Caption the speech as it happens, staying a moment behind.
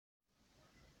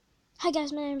Hi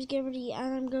guys, my name is Gabriel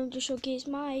and I'm going to showcase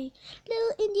my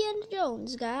little Indiana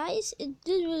Jones, guys. This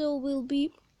video will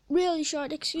be really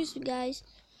short, excuse me guys.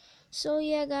 So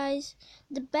yeah guys,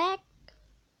 the back,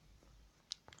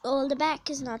 the back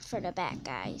is not for the back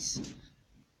guys.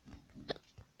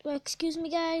 Well, excuse me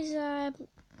guys,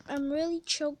 I'm really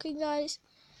choking guys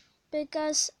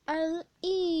because I'll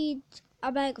eat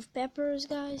a bag of peppers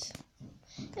guys.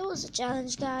 It was a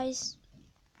challenge guys.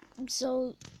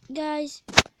 So guys,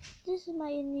 this is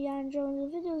my Indiana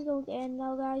Jones. The video is going to end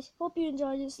now, guys. Hope you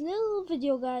enjoyed this little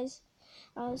video, guys.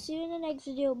 I'll see you in the next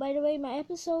video. By the way, my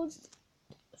episodes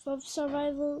of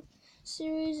survival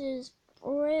series is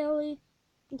really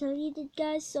deleted,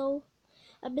 guys. So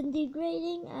I've been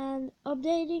degrading and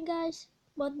updating, guys.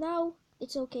 But now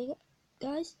it's okay,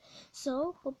 guys.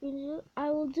 So hope you enjoy. I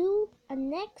will do a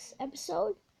next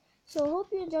episode. So hope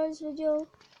you enjoy this video.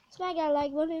 Smack that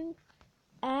like button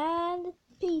and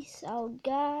peace out,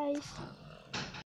 guys.